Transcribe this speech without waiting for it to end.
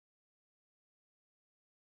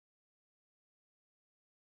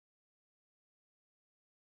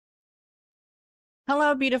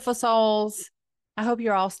Hello, beautiful souls. I hope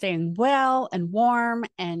you're all staying well and warm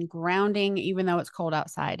and grounding, even though it's cold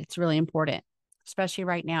outside. It's really important, especially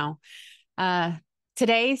right now. Uh,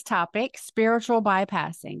 Today's topic, spiritual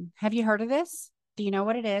bypassing. Have you heard of this? Do you know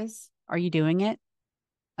what it is? Are you doing it?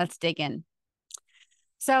 Let's dig in.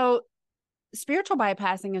 So, spiritual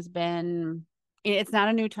bypassing it's not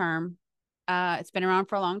a new term. It's been around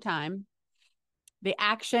for a long time. The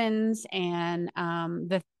actions and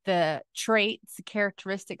the traits, the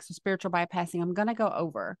characteristics of spiritual bypassing, I'm going to go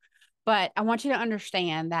over. But I want you to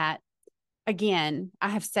understand that, again, I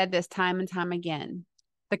have said this time and time again.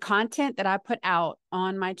 The content that I put out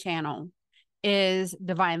on my channel is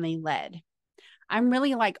divinely led. I'm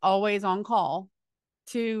really like always on call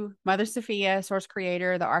to Mother Sophia, Source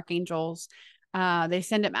Creator, the archangels, the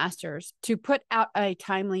Ascendant Masters to put out a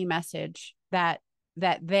timely message that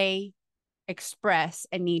they express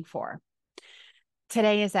a need for.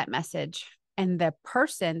 Today is that message. And the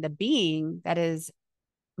person, the being that is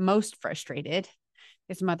most frustrated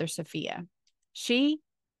is Mother Sophia. She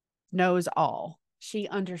knows all. She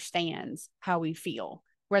understands how we feel.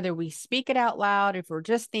 Whether we speak it out loud, if we're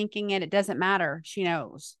just thinking it, it doesn't matter. She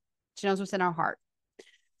knows. She knows what's in our heart.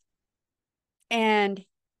 And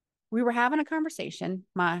we were having a conversation,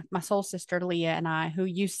 my soul sister Leah and I, who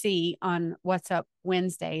you see on What's Up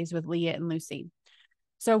Wednesdays with Leah and Lucy.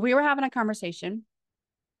 So we were having a conversation,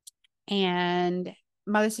 and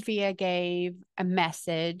Mother Sophia gave a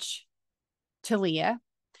message to Leah,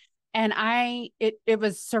 and it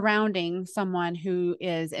was surrounding someone who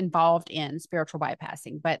is involved in spiritual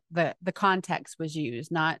bypassing, but the context was used,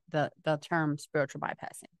 not the term spiritual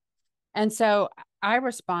bypassing. And so I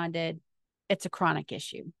responded, it's a chronic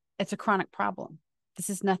issue. It's a chronic problem. This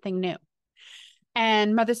is nothing new.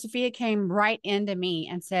 And Mother Sophia came right into me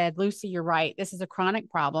and said, Lucy, you're right. This is a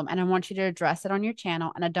chronic problem, and I want you to address it on your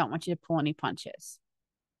channel, and I don't want you to pull any punches.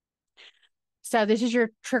 So this is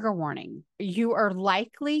your trigger warning. You are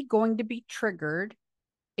likely going to be triggered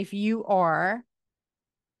if you are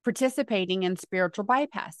participating in spiritual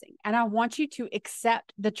bypassing. And I want you to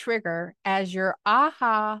accept the trigger as your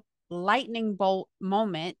aha lightning bolt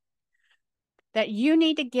moment that you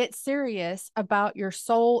need to get serious about your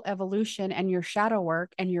soul evolution and your shadow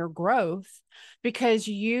work and your growth, because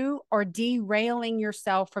you are derailing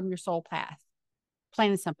yourself from your soul path.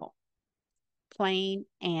 Plain and simple. Plain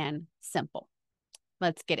and simple.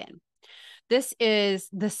 Let's get in. This is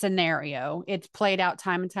the scenario. It's played out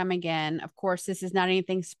time and time again. Of course, this is not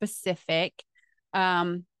anything specific,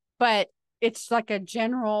 but it's like a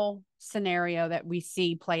general scenario that we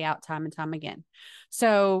see play out time and time again.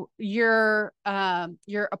 So you're a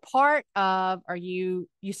part of, or you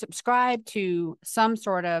subscribe to some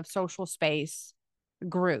sort of social space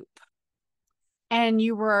group, and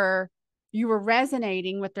you were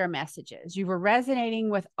resonating with their messages. You were resonating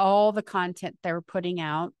with all the content they were putting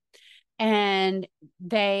out, and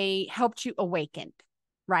they helped you awaken,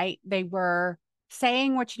 right? They were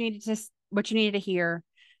saying what you needed to hear.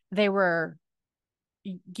 They were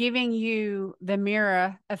giving you the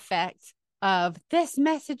mirror effect of, this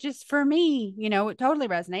message is for me. It totally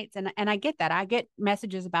resonates. And I get that. I get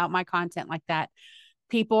messages about my content like that.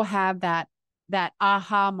 People have that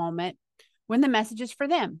aha moment when the message is for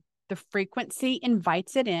them. The frequency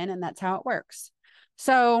invites it in, and that's how it works.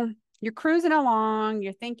 So you're cruising along.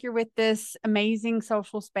 You think you're with this amazing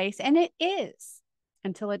social space, and it is,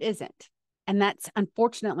 until it isn't. And that's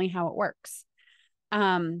unfortunately how it works.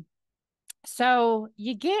 So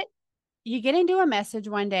you get into a message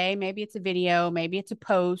one day, maybe it's a video, maybe it's a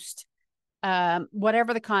post,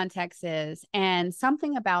 whatever the context is, and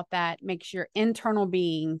something about that makes your internal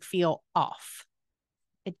being feel off.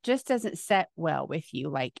 It just doesn't set well with you.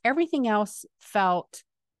 Like everything else felt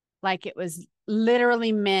like it was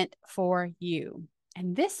literally meant for you.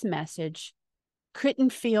 And this message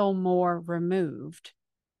couldn't feel more removed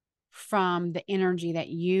from the energy that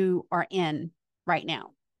you are in right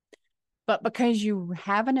now. But because you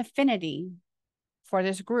have an affinity for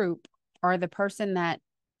this group, or the person that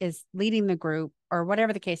is leading the group, or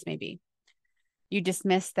whatever the case may be, you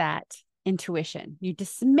dismiss that intuition. You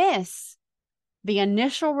dismiss the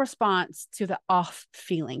initial response to the off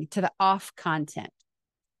feeling, to the off content,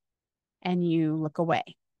 and you look away.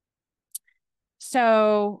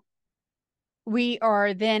 So we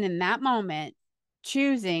are then in that moment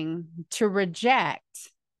choosing to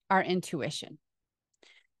reject our intuition.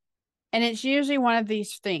 And it's usually one of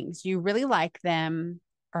these things. You really like them,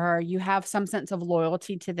 or you have some sense of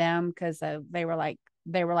loyalty to them because they were like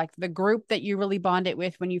the group that you really bonded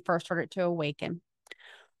with when you first started to awaken.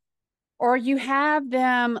 Or you have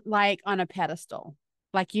them like on a pedestal,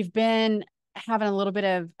 like you've been having a little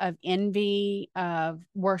bit of envy, of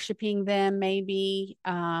worshiping them, maybe,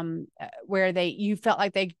 where you felt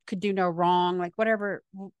like they could do no wrong, like whatever,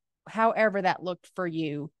 however that looked for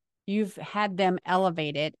you, you've had them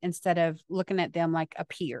elevated instead of looking at them like a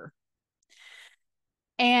peer.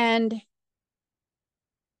 And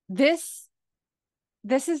this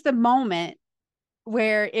is the moment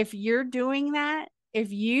where, if you're doing that,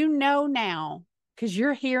 if you know now, because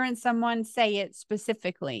you're hearing someone say it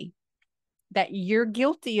specifically, that you're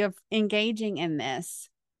guilty of engaging in this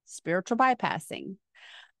spiritual bypassing,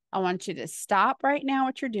 I want you to stop right now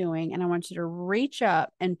what you're doing, and I want you to reach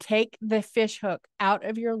up and take the fish hook out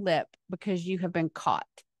of your lip, because you have been caught.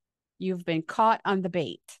 You've been caught on the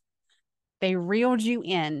bait. They reeled you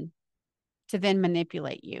in to then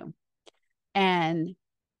manipulate you and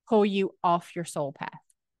pull you off your soul path.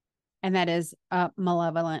 And that is a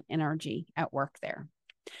malevolent energy at work there.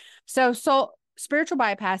 So spiritual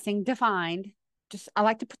bypassing defined, just, I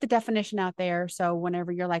like to put the definition out there. So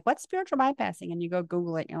whenever you're like, what's spiritual bypassing? And you go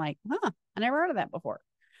Google it, and you're like, I never heard of that before.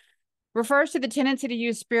 Refers to the tendency to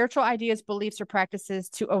use spiritual ideas, beliefs, or practices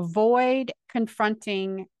to avoid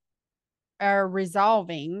confronting or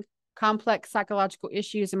resolving complex psychological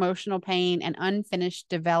issues, emotional pain, and unfinished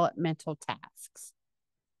developmental tasks.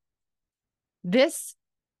 This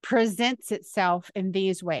presents itself in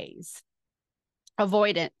these ways.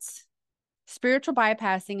 Avoidance. Spiritual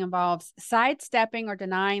bypassing involves sidestepping or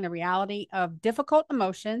denying the reality of difficult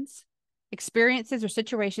emotions, experiences, or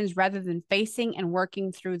situations rather than facing and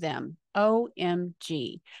working through them.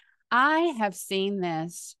 OMG. I have seen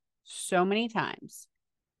this so many times.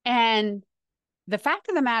 And the fact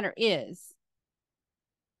of the matter is,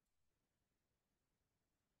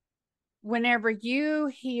 whenever you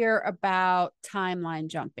hear about timeline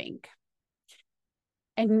jumping,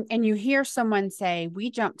 and you hear someone say,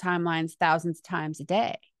 we jump timelines thousands of times a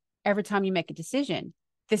day, every time you make a decision,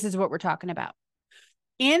 this is what we're talking about.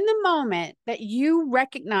 In the moment that you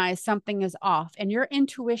recognize something is off and your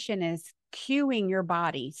intuition is cueing your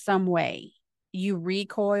body some way, you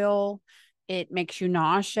recoil, it makes you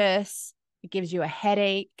nauseous, it gives you a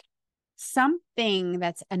headache, something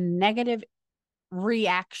that's a negative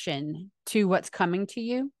reaction to what's coming to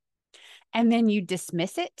you, and then you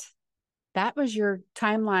dismiss it, that was your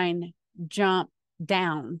timeline jump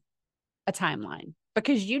down a timeline,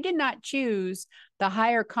 because you did not choose the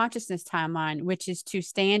higher consciousness timeline, which is to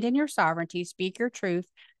stand in your sovereignty, speak your truth,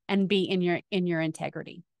 and be in your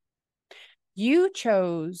integrity. You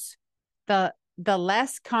chose the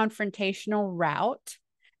less confrontational route,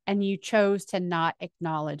 and you chose to not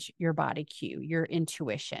acknowledge your body cue, your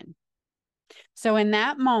intuition. So in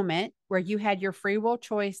that moment where you had your free will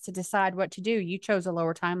choice to decide what to do, you chose a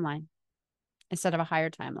lower timeline instead of a higher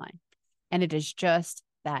timeline. And it is just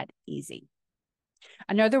that easy.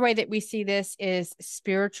 Another way that we see this is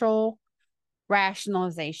spiritual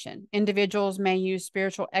rationalization. Individuals may use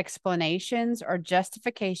spiritual explanations or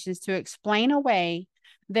justifications to explain away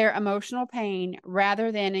their emotional pain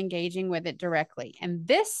rather than engaging with it directly. And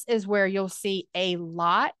this is where you'll see a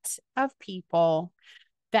lot of people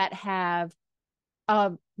that have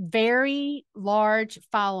very large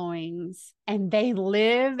followings, and they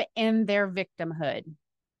live in their victimhood.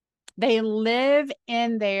 They live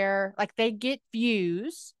in their, like, they get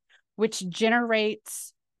views, which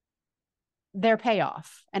generates their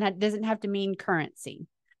payoff. And it doesn't have to mean currency.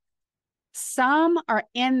 Some are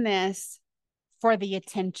in this for the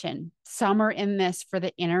attention. Some are in this for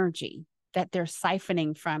the energy that they're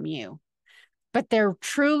siphoning from you. But they're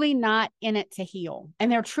truly not in it to heal. And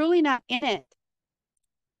they're truly not in it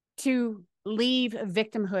to leave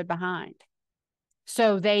victimhood behind.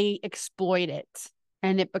 So they exploit it,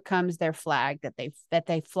 and it becomes their flag that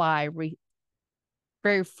they fly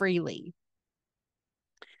very freely.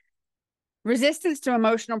 Resistance to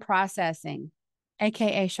emotional processing,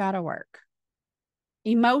 aka shadow work.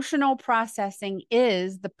 Emotional processing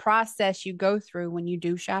is the process you go through when you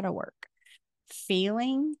do shadow work.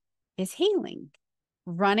 Feeling is healing.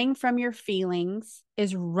 Running from your feelings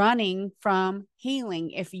is running from healing.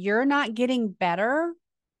 If you're not getting better,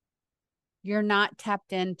 you're not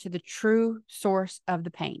tapped into the true source of the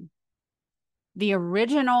pain. The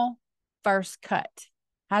original first cut.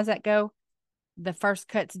 How's that go? The first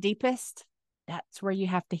cut's deepest. That's where you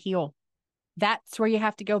have to heal. That's where you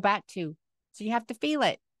have to go back to. So you have to feel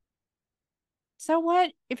it. So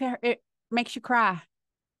what if it makes you cry?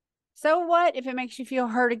 So what if it makes you feel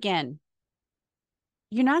hurt again?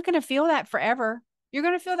 You're not going to feel that forever. You're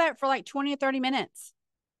going to feel that for like 20 or 30 minutes.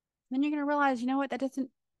 Then you're going to realize, you know what?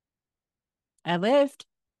 I lived.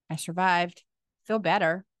 I survived. Feel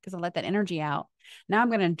better. because I let that energy out. Now I'm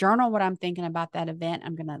going to journal what I'm thinking about that event.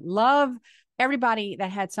 I'm going to love everybody that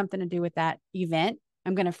had something to do with that event.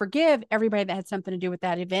 I'm going to forgive everybody that had something to do with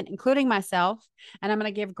that event, including myself. And I'm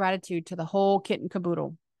going to give gratitude to the whole kit and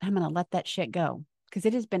caboodle. I'm going to let that shit go because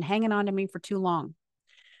it has been hanging on to me for too long.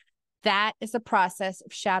 That is the process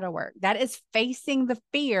of shadow work. That is facing the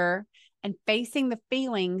fear and facing the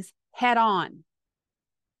feelings head on.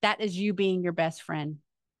 That is you being your best friend.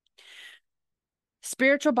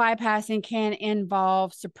 Spiritual bypassing can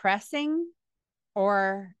involve suppressing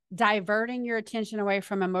or diverting your attention away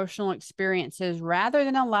from emotional experiences rather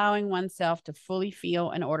than allowing oneself to fully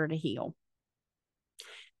feel in order to heal.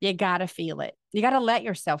 You got to feel it. You got to let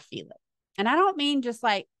yourself feel it. And I don't mean just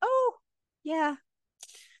like, oh, yeah,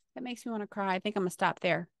 that makes me want to cry. I think I'm going to stop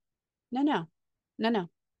there. No.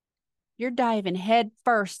 You're diving head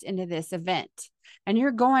first into this event, and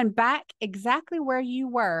you're going back exactly where you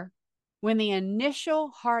were when the initial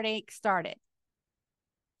heartache started.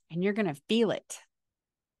 And you're going to feel it.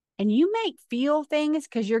 And you may feel things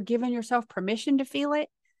because you're giving yourself permission to feel it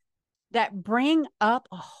that bring up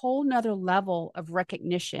a whole nother level of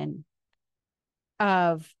recognition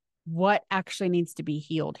of what actually needs to be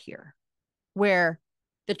healed here, where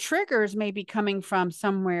the triggers may be coming from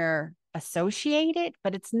somewhere associated,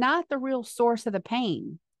 but it's not the real source of the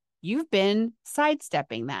pain. You've been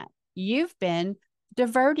sidestepping that. You've been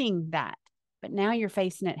diverting that, but now you're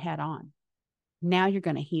facing it head on. Now you're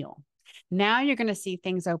going to heal. Now you're going to see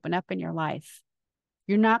things open up in your life.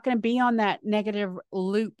 You're not going to be on that negative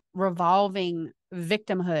loop revolving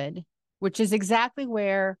victimhood, which is exactly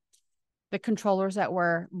where the controllers that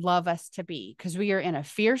were love us to be, because we are in a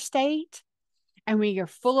fear state and we are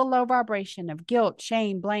full of low vibration of guilt,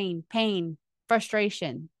 shame, blame, pain,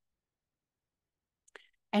 frustration.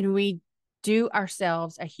 And we do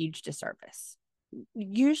ourselves a huge disservice.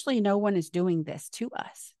 Usually no one is doing this to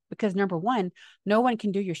us because number one, no one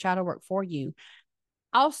can do your shadow work for you.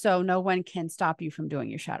 Also, no one can stop you from doing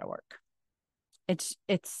your shadow work.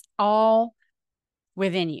 It's all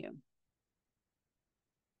within you.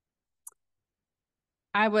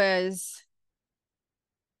 I was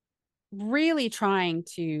really trying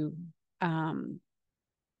to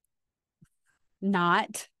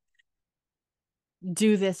not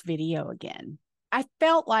do this video again. I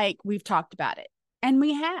felt like we've talked about it, and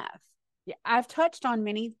we have. I've touched on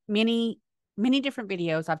many different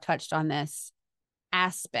videos. I've touched on this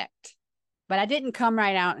aspect, but I didn't come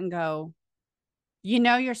right out and go,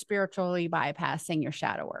 you're spiritually bypassing your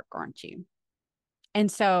shadow work, aren't you?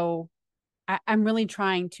 And so I'm really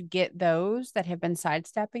trying to get those that have been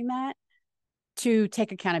sidestepping that to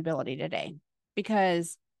take accountability today,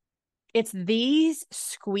 because it's these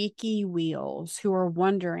squeaky wheels who are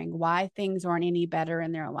wondering why things aren't any better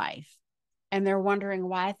in their life. And they're wondering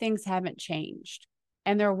why things haven't changed.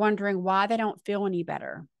 And they're wondering why they don't feel any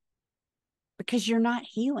better. Because you're not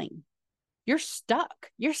healing. You're stuck.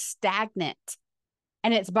 You're stagnant.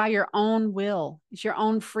 And it's by your own will. It's your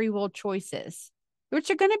own free will choices, which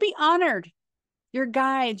are going to be honored. Your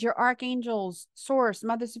guides, your archangels, Source,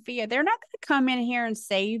 Mother Sophia, they're not going to come in here and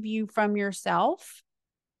save you from yourself.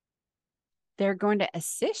 They're going to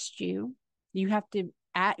assist you. You have to,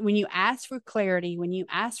 when you ask for clarity, when you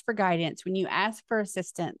ask for guidance, when you ask for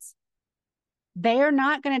assistance, they're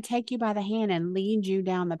not going to take you by the hand and lead you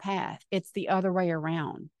down the path. It's the other way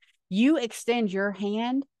around. You extend your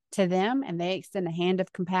hand to them and they extend a hand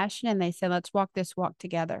of compassion and they say, let's walk this walk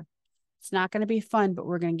together. It's not going to be fun, but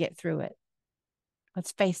we're going to get through it.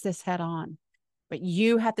 Let's face this head on. But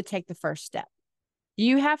you have to take the first step.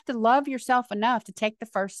 You have to love yourself enough to take the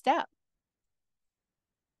first step.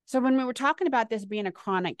 So when we were talking about this being a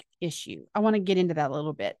chronic issue, I want to get into that a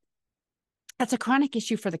little bit. That's a chronic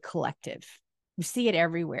issue for the collective. We see it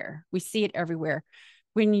everywhere. We see it everywhere.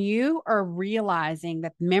 When you are realizing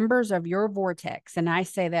that members of your vortex, and I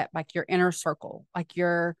say that like your inner circle, like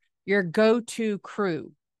your go-to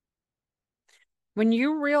crew, when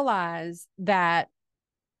you realize that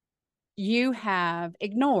you have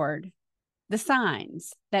ignored the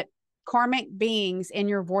signs that karmic beings in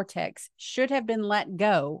your vortex should have been let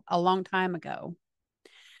go a long time ago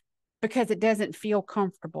because it doesn't feel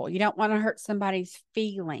comfortable. You don't want to hurt somebody's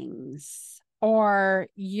feelings, or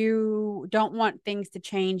you don't want things to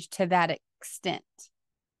change to that extent.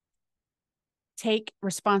 Take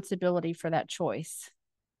responsibility for that choice.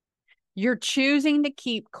 You're choosing to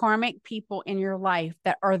keep karmic people in your life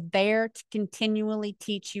that are there to continually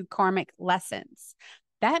teach you karmic lessons.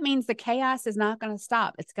 That means the chaos is not going to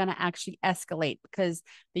stop. It's going to actually escalate because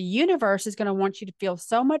the universe is going to want you to feel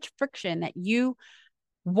so much friction that you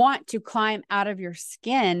want to climb out of your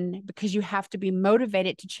skin because you have to be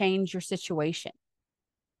motivated to change your situation.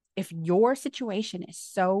 If your situation is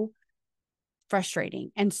so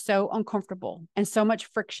frustrating and so uncomfortable and so much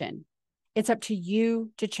friction, it's up to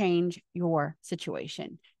you to change your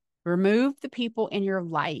situation. Remove the people in your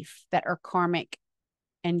life that are karmic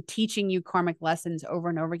and teaching you karmic lessons over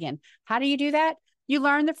and over again. How do you do that? You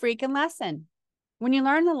learn the freaking lesson. When you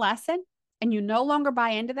learn the lesson and you no longer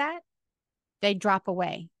buy into that, they drop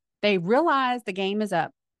away. They realize the game is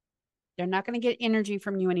up. They're not going to get energy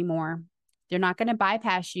from you anymore. They're not going to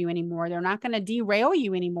bypass you anymore. They're not going to derail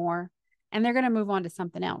you anymore. And they're going to move on to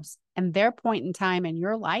something else. And their point in time in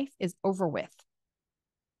your life is over with.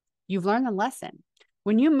 You've learned the lesson.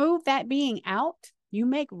 When you move that being out, you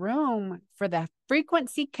make room for the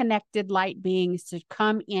frequency connected light beings to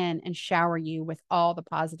come in and shower you with all the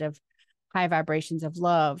positive high vibrations of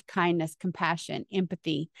love, kindness, compassion,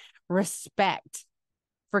 empathy, respect,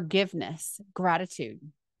 forgiveness, gratitude.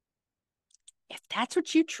 If that's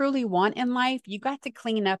what you truly want in life, you got to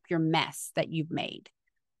clean up your mess that you've made.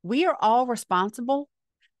 We are all responsible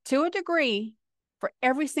to a degree for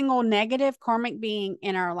every single negative karmic being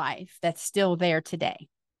in our life that's still there today.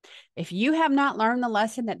 If you have not learned the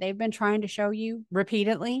lesson that they've been trying to show you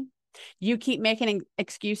repeatedly, you keep making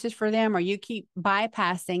excuses for them, or you keep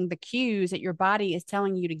bypassing the cues that your body is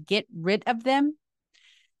telling you to get rid of them,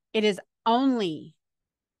 it is only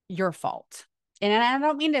your fault. And I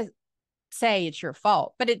don't mean to say it's your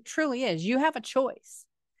fault, but it truly is. You have a choice.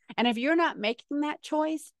 And if you're not making that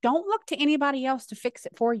choice, don't look to anybody else to fix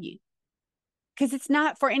it for you, because it's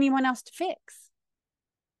not for anyone else to fix.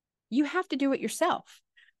 You have to do it yourself.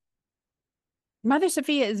 Mother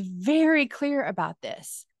Sophia is very clear about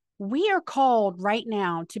this. We are called right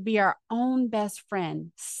now to be our own best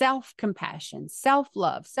friend, self-compassion,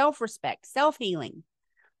 self-love, self-respect, self-healing.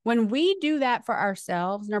 When we do that for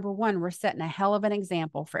ourselves, number one, we're setting a hell of an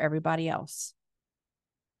example for everybody else.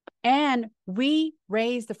 And we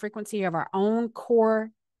raise the frequency of our own core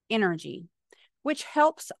energy, which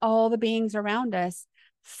helps all the beings around us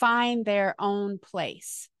find their own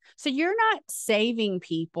place. So you're not saving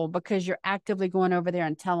people because you're actively going over there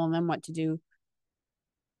and telling them what to do,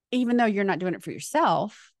 even though you're not doing it for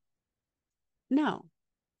yourself. No.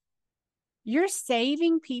 You're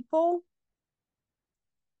saving people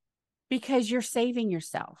because you're saving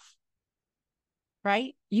yourself,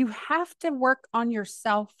 right? You have to work on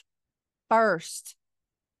yourself first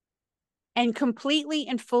and completely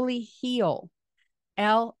and fully heal.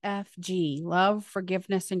 LFG, love,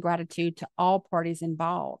 forgiveness, and gratitude to all parties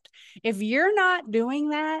involved. If you're not doing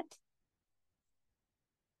that,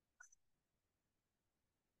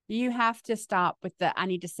 you have to stop with the I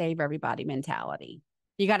need to save everybody mentality.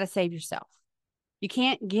 You got to save yourself. You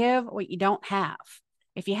can't give what you don't have.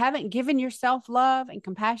 If you haven't given yourself love and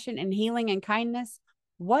compassion and healing and kindness,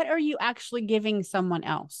 what are you actually giving someone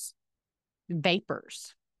else?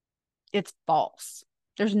 Vapors. It's false.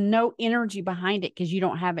 There's no energy behind it because you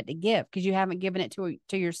don't have it to give, because you haven't given it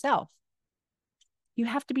to yourself. You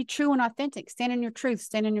have to be true and authentic. Stand in your truth.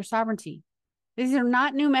 Stand in your sovereignty. These are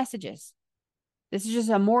not new messages. This is just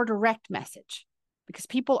a more direct message because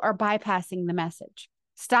people are bypassing the message.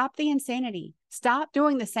 Stop the insanity. Stop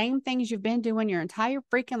doing the same things you've been doing your entire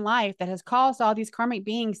freaking life that has caused all these karmic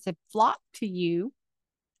beings to flock to you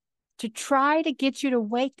to try to get you to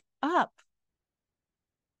wake up.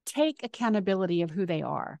 Take accountability of who they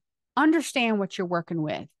are. Understand what you're working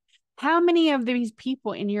with. How many of these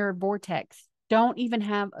people in your vortex don't even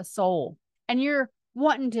have a soul? And you're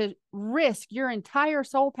wanting to risk your entire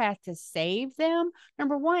soul path to save them?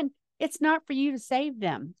 Number one, it's not for you to save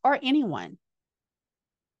them or anyone.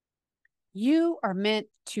 You are meant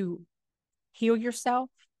to heal yourself,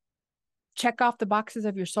 check off the boxes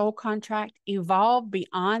of your soul contract, evolve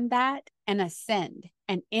beyond that, and ascend.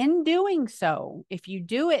 And in doing so, if you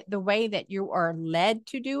do it the way that you are led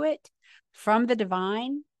to do it from the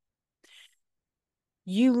divine,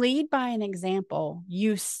 you lead by an example.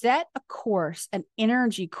 You set a course, an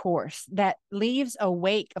energy course that leaves a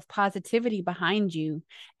wake of positivity behind you,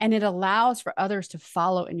 and it allows for others to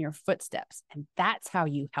follow in your footsteps. And that's how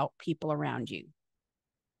you help people around you.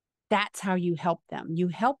 That's how you help them. You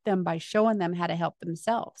help them by showing them how to help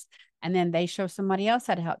themselves. And then they show somebody else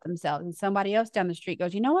how to help themselves. And somebody else down the street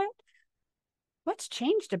goes, you know what? What's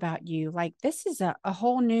changed about you? Like, this is a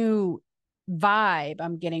whole new vibe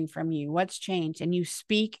I'm getting from you. What's changed? And you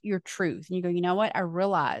speak your truth. And you go, you know what? I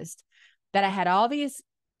realized that I had all these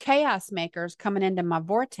chaos makers coming into my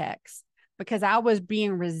vortex because I was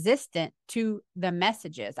being resistant to the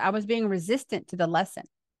messages. I was being resistant to the lesson.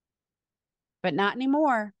 But not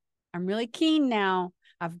anymore. I'm really keen now.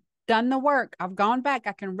 I've done the work. I've gone back.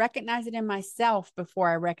 I can recognize it in myself before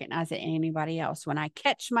I recognize it in anybody else. When I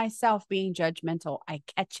catch myself being judgmental, I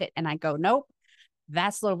catch it and I go, nope,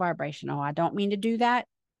 that's low vibrational. I don't mean to do that.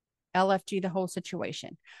 LFG the whole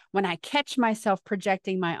situation. When I catch myself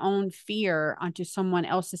projecting my own fear onto someone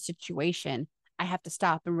else's situation, I have to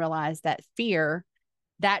stop and realize that fear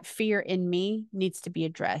in me needs to be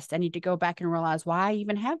addressed. I need to go back and realize why I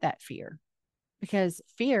even have that fear, because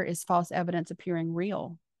fear is false evidence appearing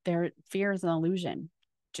real. Fear is an illusion,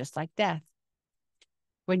 just like death.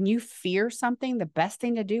 When you fear something, the best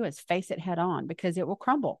thing to do is face it head on, because it will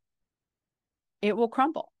crumble. It will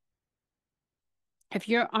crumble. If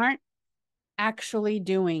you aren't actually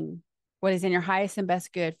doing what is in your highest and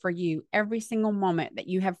best good for you every single moment that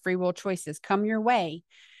you have free will choices come your way,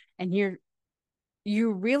 and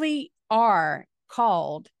you really are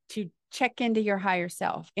called to check into your higher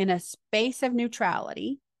self in a space of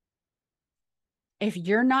neutrality. If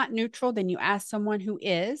you're not neutral, then you ask someone who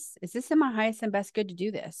is this in my highest and best good to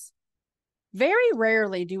do this? Very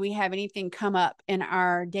rarely do we have anything come up in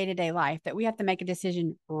our day-to-day life that we have to make a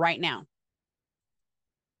decision right now.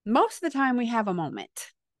 Most of the time we have a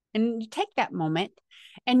moment, and you take that moment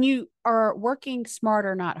and you are working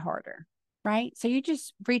smarter, not harder, right? So you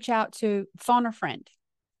just reach out to phone a friend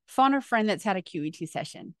that's had a QET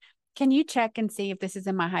session. Can you check and see if this is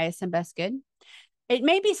in my highest and best good? It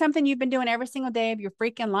may be something you've been doing every single day of your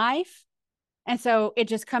freaking life. And so it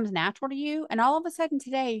just comes natural to you. And all of a sudden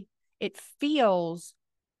today, it feels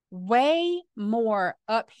way more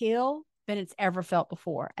uphill than it's ever felt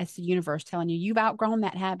before. As the universe telling you, you've outgrown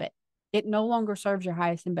that habit. It no longer serves your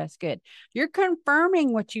highest and best good. You're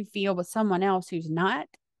confirming what you feel with someone else who's not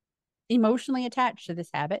emotionally attached to this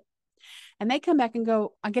habit. And they come back and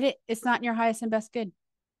go, I get it. It's not in your highest and best good.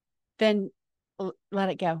 Then let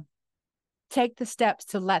it go. Take the steps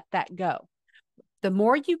to let that go. The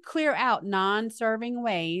more you clear out non-serving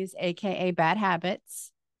ways, AKA bad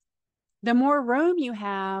habits, the more room you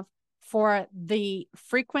have for the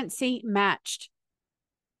frequency matched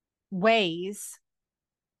ways,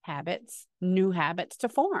 habits, new habits to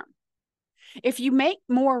form. If you make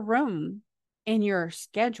more room in your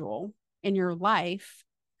schedule, in your life,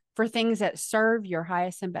 for things that serve your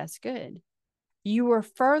highest and best good, you are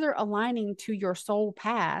further aligning to your soul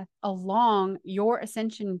path along your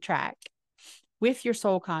ascension track with your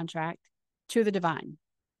soul contract to the divine.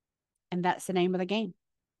 And that's the name of the game.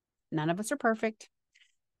 None of us are perfect.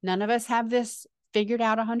 None of us have this figured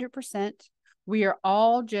out 100%. We are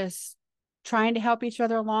all just trying to help each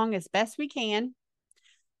other along as best we can.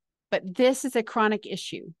 But this is a chronic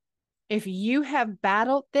issue. If you have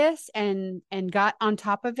battled this and got on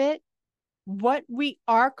top of it, what we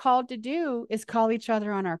are called to do is call each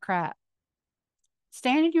other on our crap.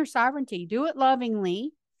 Stand in your sovereignty. Do it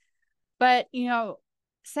lovingly. But,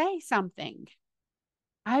 say something.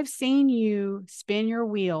 I've seen you spin your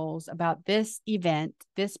wheels about this event,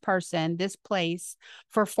 this person, this place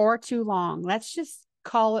for far too long. Let's just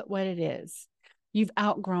call it what it is. You've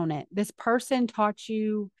outgrown it. This person taught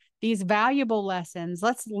you these valuable lessons.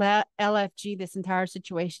 Let's let LFG this entire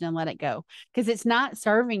situation and let it go, because it's not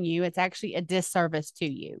serving you. It's actually a disservice to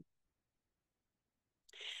you.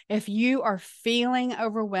 If you are feeling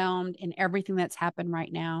overwhelmed in everything that's happened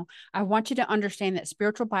right now, I want you to understand that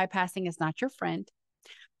spiritual bypassing is not your friend.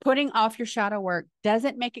 Putting off your shadow work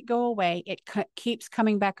doesn't make it go away. It keeps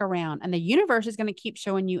coming back around, and the universe is going to keep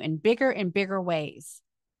showing you in bigger and bigger ways.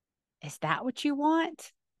 Is that what you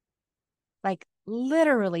want? Like,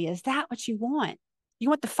 literally, is that what you want? You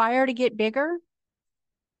want the fire to get bigger?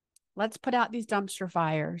 Let's put out these dumpster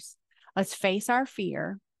fires. Let's face our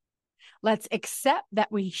fear. Let's accept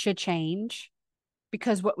that we should change,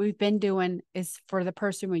 because what we've been doing is for the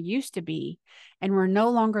person we used to be, and we're no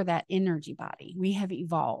longer that energy body. We have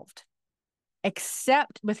evolved.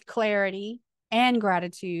 Accept with clarity and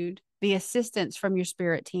gratitude the assistance from your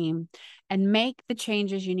spirit team, and make the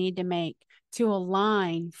changes you need to make to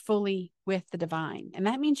align fully with the divine. And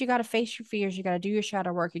that means you got to face your fears. You got to do your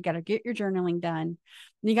shadow work. You got to get your journaling done.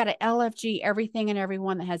 You got to LFG everything and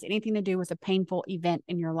everyone that has anything to do with a painful event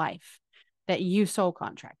in your life that you soul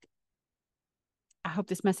contracted. I hope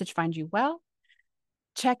this message finds you well.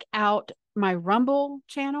 Check out my Rumble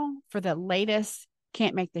channel for the latest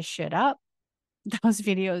Can't Make This Shit Up. Those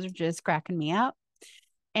videos are just cracking me up,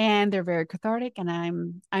 and they're very cathartic, and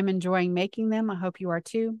I'm enjoying making them. I hope you are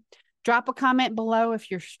too. Drop a comment below if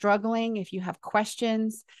you're struggling, if you have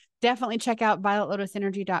questions. Definitely check out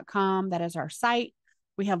violetlotusenergy.com. That is our site.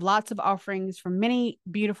 We have lots of offerings from many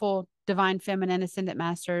beautiful divine feminine ascendant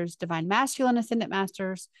masters, divine masculine ascendant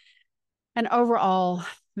masters, and overall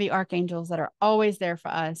the archangels that are always there for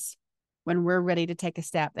us When we're ready to take a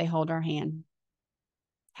step, they hold our hand.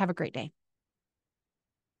 Have a great day.